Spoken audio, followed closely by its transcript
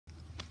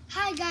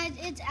Hi guys,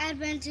 it's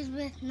Adventures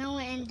with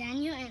Noah and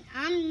Daniel, and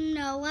I'm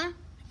Noah.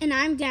 And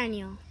I'm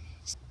Daniel.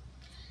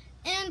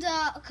 And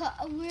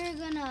we're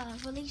gonna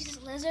release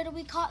this lizard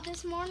we caught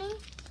this morning.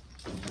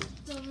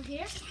 It's over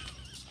here.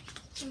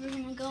 So we're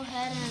gonna go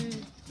ahead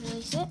and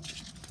release it.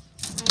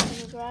 I'm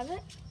gonna grab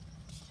it.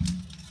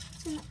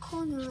 It's in that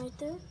corner right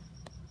there.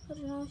 I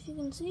don't know if you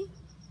can see.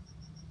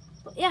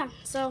 But yeah,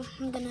 so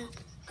I'm gonna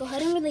go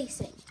ahead and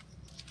release it.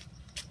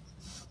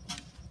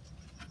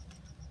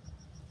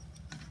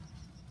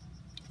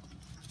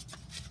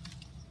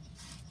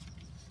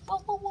 Whoa,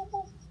 whoa, whoa,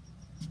 whoa.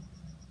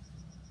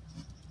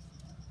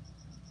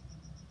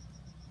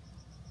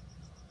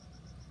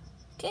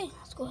 Okay,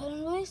 let's go ahead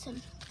and release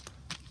him.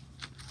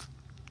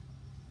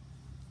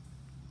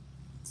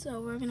 So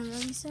we're gonna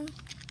release him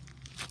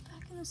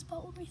back in the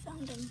spot where we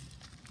found him.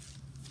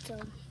 So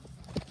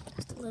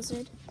that's the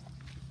lizard.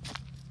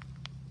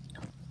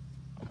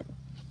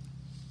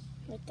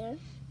 Right there.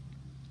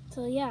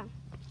 So yeah.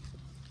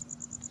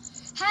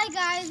 Hi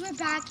guys, we're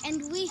back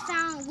and we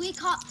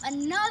caught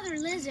another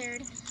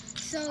lizard.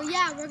 So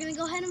yeah, we're gonna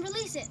go ahead and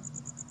release it.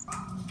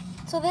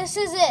 So this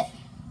is it.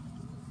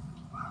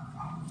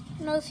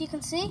 I don't know if you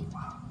can see.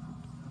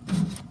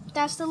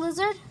 That's the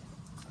lizard.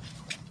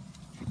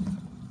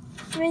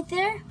 Right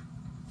there.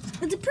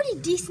 It's a pretty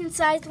decent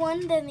sized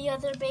one than the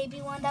other baby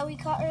one that we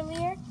caught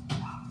earlier.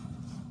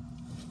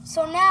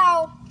 So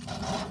now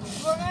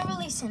we're gonna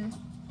release him.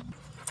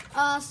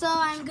 So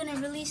I'm gonna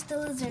release the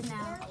lizard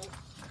now.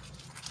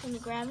 I'm gonna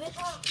grab it.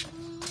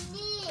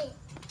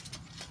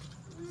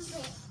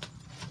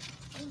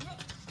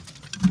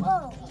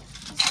 Whoa,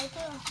 it's right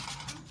there.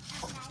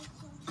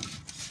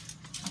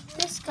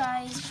 This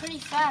guy is pretty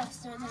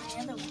faster than the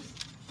other one.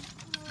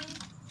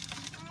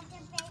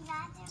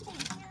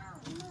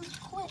 He moves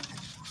quick.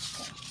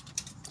 Okay,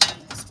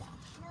 take this down.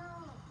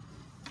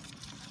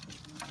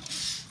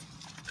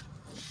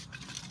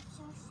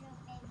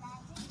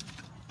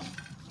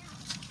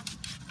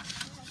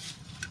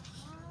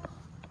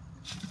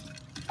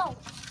 Oh.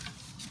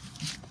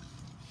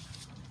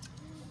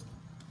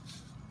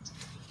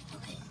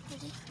 Okay,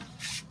 ready?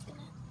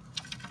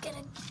 Get a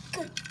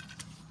good.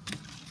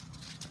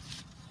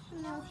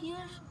 Now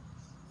here.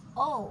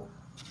 Oh,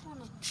 it's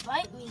wanna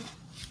bite me.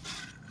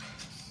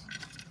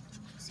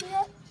 See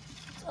that?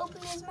 It's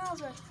opening his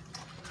mouth right.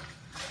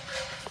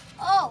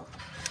 Oh,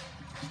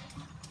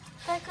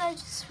 that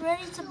guy's just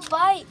ready to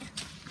bite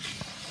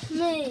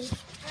me.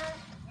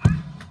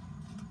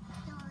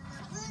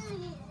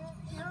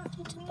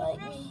 To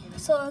bite me.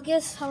 So I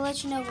guess I'll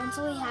let you know once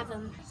we have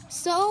him.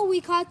 So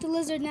we caught the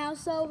lizard now,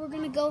 so we're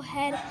gonna go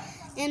ahead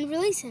and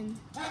release him.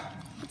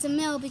 It's a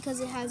male because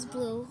it has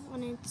blue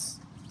on its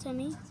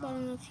tummy, so I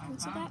don't know if you can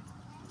see that.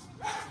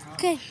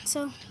 Okay,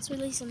 so let's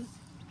release him.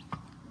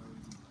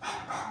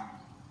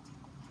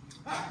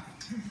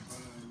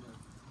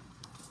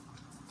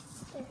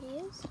 There he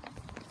is.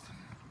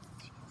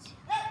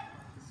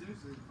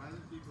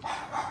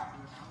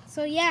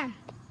 So yeah.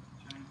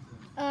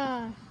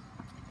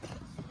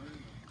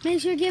 Make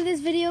sure to give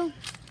this video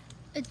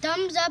a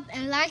thumbs up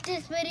and like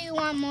this video if you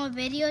want more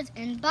videos,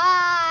 and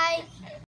bye!